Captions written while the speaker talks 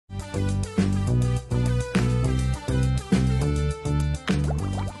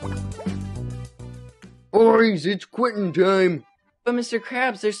Boys, it's quitting time. But Mr.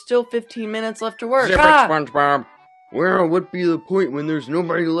 Krabs, there's still 15 minutes left to work. Zip it, SpongeBob. Well, what be the point when there's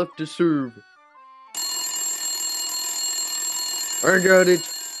nobody left to serve? I got it.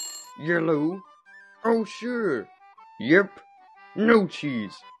 Yellow. Oh, sure. Yep. No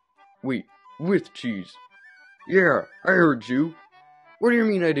cheese. Wait, with cheese. Yeah, I heard you. What do you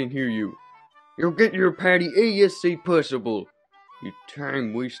mean I didn't hear you? You'll get your patty ASAP possible. You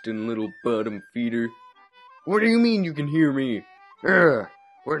time-wasting little bottom feeder. What do you mean you can hear me?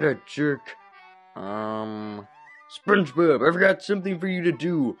 What a jerk. SpongeBob, I've got something for you to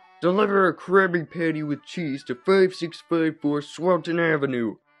do. Deliver a Krabby Patty with cheese to 5654 Swelton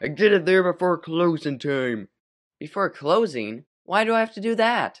Avenue. And get it there before closing time. Before closing? Why do I have to do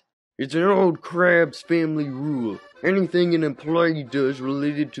that? It's an old Krabs family rule. Anything an employee does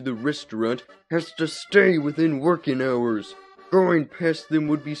related to the restaurant has to stay within working hours. Going past them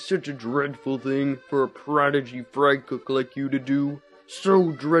would be such a dreadful thing for a prodigy fry cook like you to do.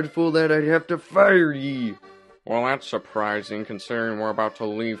 So dreadful that I'd have to fire ye. Well, that's surprising, considering we're about to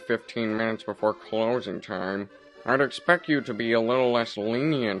leave 15 minutes before closing time. I'd expect you to be a little less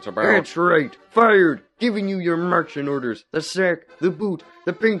lenient about— That's right. Fired. Giving you your marching orders. The sack, the boot,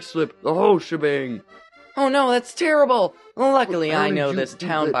 the pink slip, the whole shebang. Oh no, that's terrible. Luckily, How I did know you this do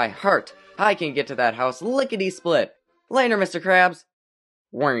town that? by heart. I can get to that house lickety-split. Later, Mr. Krabs.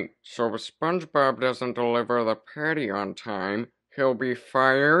 Wait, so if SpongeBob doesn't deliver the patty on time, he'll be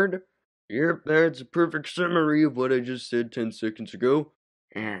fired? Yep, that's a perfect summary of what I just said 10 seconds ago.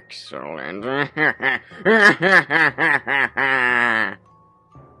 Excellent. Mr.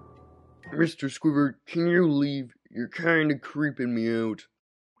 Squidward, can you leave? You're kinda creeping me out.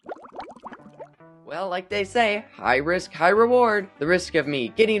 Well, like they say, high risk, high reward. The risk of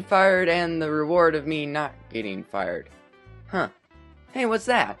me getting fired and the reward of me not getting fired. Huh. Hey, what's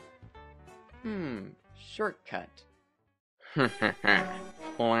that? Shortcut.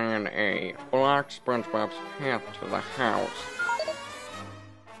 Plan A. Block SpongeBob's path to the house.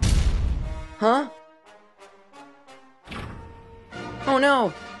 Huh? Oh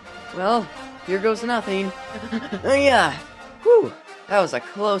no! Well, here goes nothing. Yeah! Whew! That was a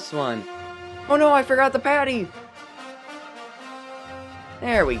close one. Oh no, I forgot the patty!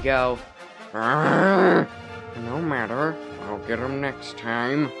 There we go. No matter. I'll get him next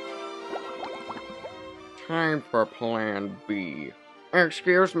time. Time for Plan B.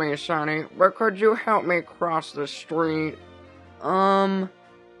 Excuse me, Sonny, but could you help me cross the street?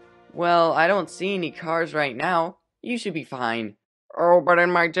 Well, I don't see any cars right now. You should be fine. Oh, but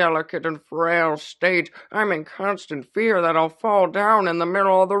in my delicate and frail state, I'm in constant fear that I'll fall down in the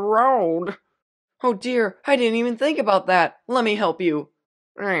middle of the road. Oh dear, I didn't even think about that. Let me help you.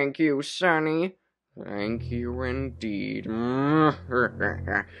 Thank you, Sonny. Thank you indeed.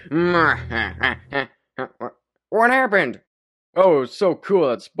 What happened? Oh, it was so cool.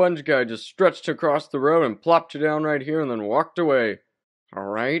 That sponge guy just stretched across the road and plopped you down right here and then walked away.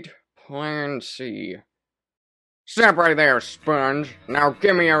 Alright, Plan C. Stop right there, Sponge. Now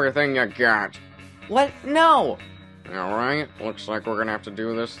give me everything you got. What? No! Alright, looks like we're gonna have to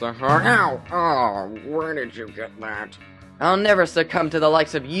do this the hard— Ow! Oh, where did you get that? I'll never succumb to the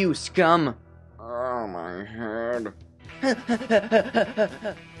likes of you, scum. Oh, my head.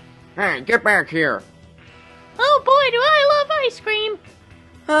 Hey, get back here! Oh boy, do I love ice cream!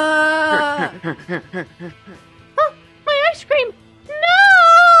 Ah! Oh, my ice cream!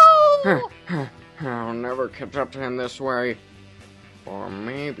 No! I'll never catch up to him this way. Or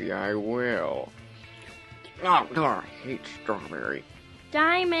maybe I will. Oh, I hate strawberry.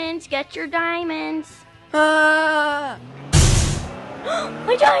 Diamonds, get your diamonds! Ah!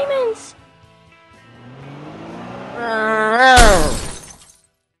 My diamonds!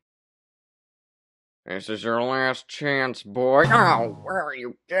 This is your last chance, boy. Oh, where are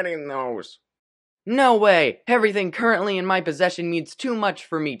you getting those? No way! Everything currently in my possession means too much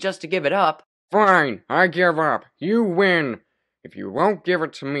for me just to give it up. Fine, I give up. You win. If you won't give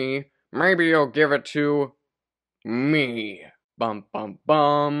it to me, maybe you'll give it to me. Bum bum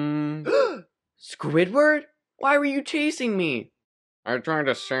bum. Squidward? Why were you chasing me? I tried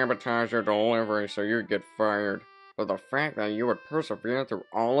to sabotage your delivery so you'd get fired. But the fact that you would persevere through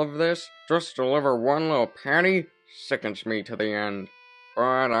all of this, just to deliver one little patty, sickens me to the end.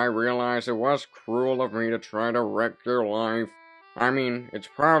 But I realize it was cruel of me to try to wreck your life. I mean, it's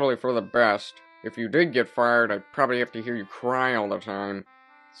probably for the best. If you did get fired, I'd probably have to hear you cry all the time.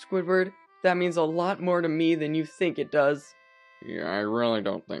 Squidward, that means a lot more to me than you think it does. Yeah, I really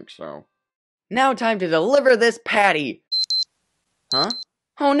don't think so. Now time to deliver this patty! Huh?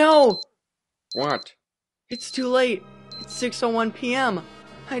 Oh no! What? It's too late. It's 6:01 p.m.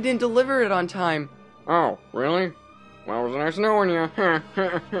 I didn't deliver it on time. Oh, really? Well, it was nice knowing you.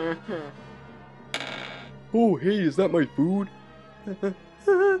 Oh, hey, is that my food?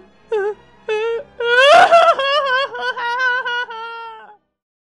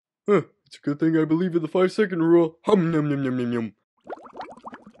 Huh, it's a good thing I believe in the 5-second rule. Hum num num num num num.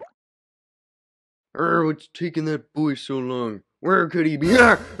 What's taking that boy so long? Where could he be?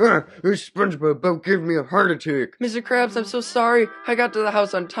 Spongebob about gave me a heart attack. Mr. Krabs, I'm so sorry. I got to the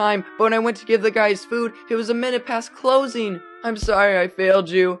house on time, but when I went to give the guys food, it was a minute past closing. I'm sorry I failed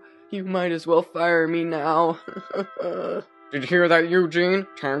you. You might as well fire me now. Did you hear that, Eugene?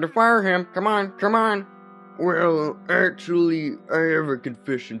 Time to fire him. Come on, come on. Well, actually, I have a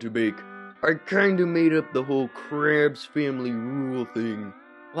confession to make. I kinda made up the whole Krabs family rule thing.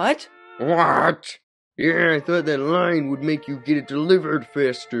 What? What? Yeah, I thought that line would make you get it delivered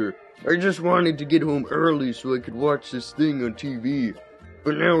faster. I just wanted to get home early so I could watch this thing on TV.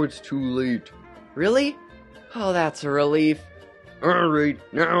 But now it's too late. Really? Oh, that's a relief. Alright,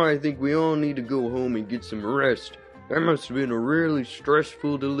 now I think we all need to go home and get some rest. That must have been a really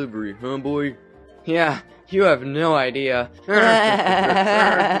stressful delivery, huh, boy? Yeah, you have no idea.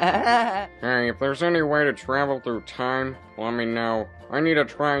 Hey, if there's any way to travel through time, let me know. I need to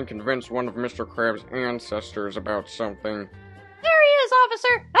try and convince one of Mr. Krabs' ancestors about something. There he is,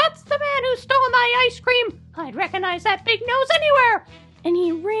 officer. That's the man who stole my ice cream. I'd recognize that big nose anywhere. And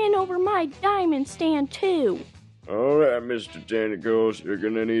he ran over my diamond stand, too. Alright, Mr. Tentacles, you're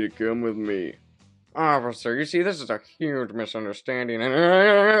gonna need to come with me. Officer, you see, this is a huge misunderstanding,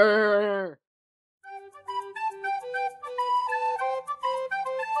 and...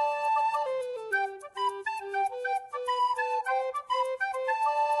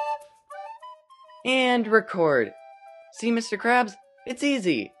 And record. See, Mr. Krabs? It's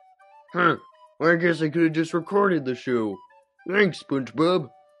easy. Huh, well, I guess I could have just recorded the show. Thanks,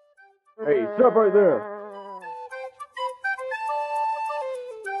 SpongeBob. Hey, stop right there.